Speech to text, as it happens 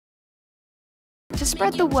To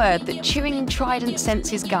spread the word that chewing Trident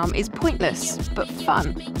Senses gum is pointless, but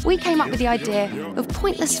fun, we came up with the idea of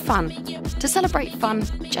Pointless Fun, to celebrate fun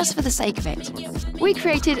just for the sake of it. We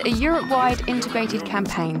created a Europe-wide integrated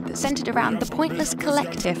campaign that centred around the Pointless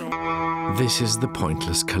Collective. This is the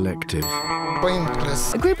Pointless Collective.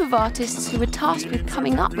 A group of artists who were tasked with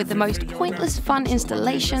coming up with the most pointless fun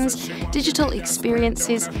installations, digital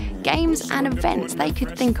experiences, games and events they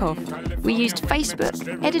could think of. We used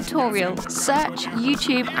Facebook, editorial, search,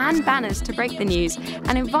 YouTube and banners to break the news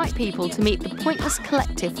and invite people to meet the Pointless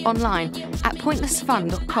Collective online at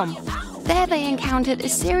pointlessfun.com. There they encountered a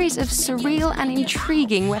series of surreal and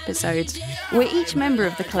intriguing webisodes where each member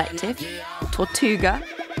of the collective, Tortuga,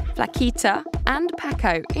 Flaquita and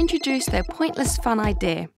Paco, introduced their Pointless Fun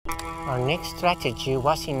idea. Our next strategy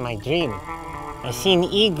was in my dream. I see an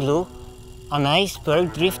igloo, an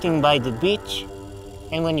iceberg drifting by the beach,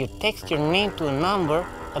 and when you text your name to a number,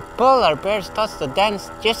 a polar bear starts to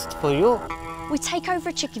dance just for you. We take over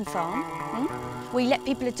a chicken farm. We let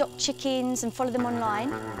people adopt chickens and follow them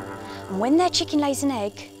online. And when their chicken lays an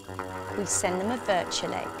egg, we send them a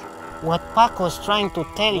virtual egg. What Paco's trying to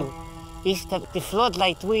tell you is that the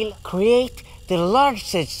floodlight will create the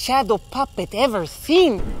largest shadow puppet ever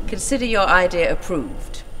seen. Consider your idea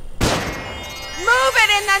approved. Move it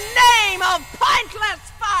in the name of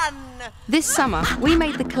Pointless Fun! This summer, we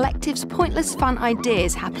made the collective's Pointless Fun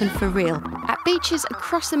ideas happen for real. At beaches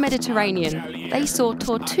across the Mediterranean, they saw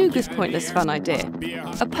Tortuga's Pointless Fun idea,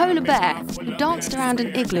 a polar bear who danced around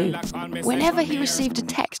an igloo whenever he received a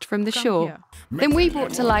text from the shore. Then we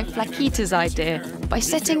brought to life Flaquita's idea by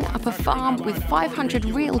setting up a farm with 500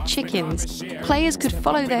 real chickens. Players could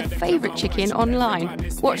follow their favourite chicken online,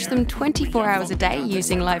 watch them 24 hours a day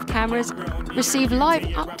using live cameras, receive live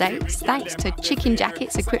updates thanks to chicken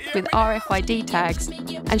jackets equipped with RFID tags,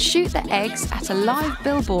 and shoot their eggs at a live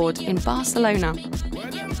billboard in Barcelona.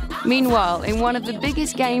 Meanwhile, in one of the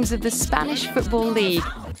biggest games of the Spanish Football League,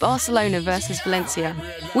 Barcelona versus Valencia,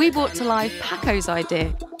 we brought to life Paco's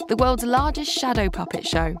idea, the world's largest shadow puppet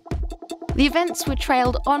show. The events were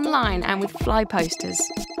trailed online and with fly posters.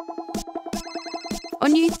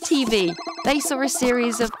 On Youth TV, they saw a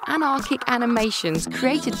series of anarchic animations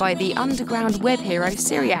created by the underground web hero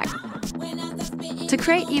Syriac. To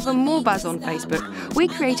create even more buzz on Facebook, we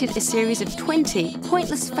created a series of 20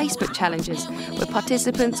 pointless Facebook challenges where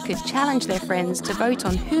participants could challenge their friends to vote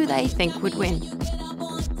on who they think would win.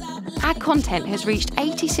 Our content has reached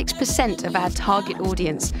 86% of our target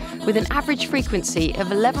audience, with an average frequency of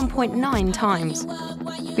 11.9 times.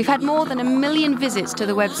 We've had more than 1 million visits to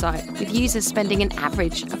the website, with users spending an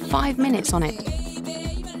average of 5 minutes on it.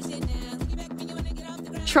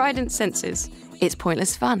 Trident Senses. It's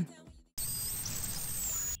pointless fun.